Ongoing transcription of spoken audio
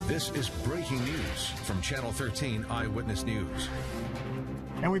This is breaking news from Channel 13 Eyewitness News.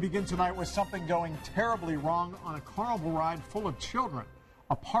 And we begin tonight with something going terribly wrong on a carnival ride full of children.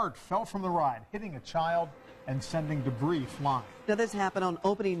 A part fell from the ride, hitting a child and sending debris flying. Now, this happened on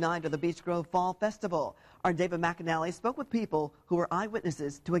opening night of the Beech Grove Fall Festival. Our David McAnally spoke with people who were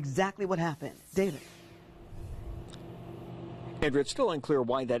eyewitnesses to exactly what happened. David. Andrew, it's still unclear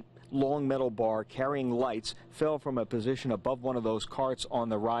why that long metal bar carrying lights fell from a position above one of those carts on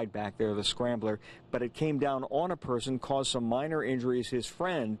the ride back there, the Scrambler, but it came down on a person, caused some minor injuries. His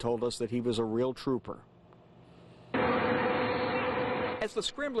friend told us that he was a real trooper. As the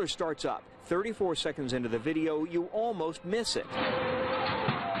Scrambler starts up, 34 seconds into the video, you almost miss it.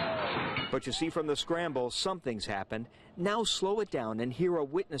 But you see from the scramble, something's happened. Now slow it down and hear a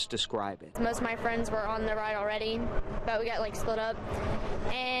witness describe it. Most of my friends were on the ride already, but we got split up.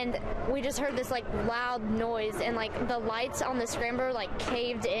 And we just heard this loud noise, and the lights on the Scrambler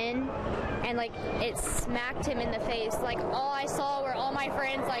caved in, and it smacked him in the face. All I saw were all my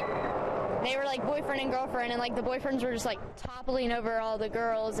friends they were boyfriend and girlfriend, and the boyfriends were just toppling over all the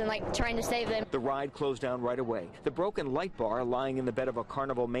girls and trying to save them. The ride closed down right away. The broken light bar lying in the bed of a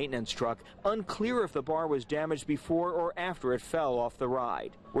carnival maintenance truck. Unclear if the bar was damaged before or after it fell off the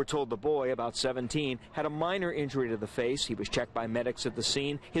ride. We're told the boy, about 17, had a minor injury to the face. He was checked by medics at the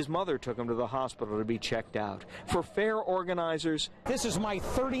scene. His mother took him to the hospital to be checked out. For fair organizers, this is my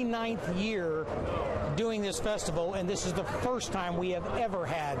 39th year doing this festival, and this is the first time we have ever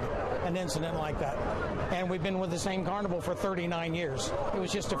had an incident like that. And we've been with the same carnival for 39 years. It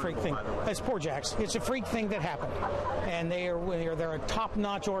was just a freak thing. That's poor Jacks. It's a freak thing that happened. And they're a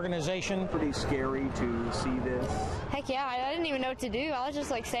top-notch organization. Pretty scary to see this. Heck yeah, I didn't even know what to do. I was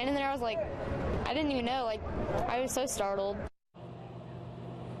just standing there. I was I didn't even know. I was so startled.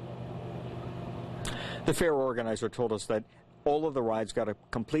 The fair organizer told us that all of the rides got a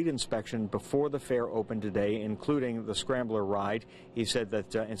complete inspection before the fair opened today, including the Scrambler ride. He said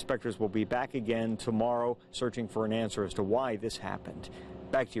that inspectors will be back again tomorrow searching for an answer as to why this happened.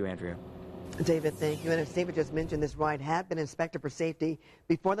 Back to you, Andrea. David, thank you. And as David just mentioned, this ride had been inspected for safety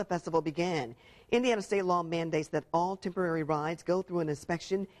before the festival began. Indiana state law mandates that all temporary rides go through an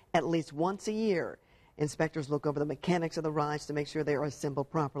inspection at least once a year. Inspectors look over the mechanics of the rides to make sure they are assembled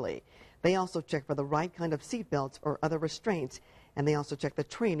properly. They also check for the right kind of seat belts or other restraints, and they also check the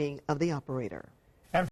training of the operator.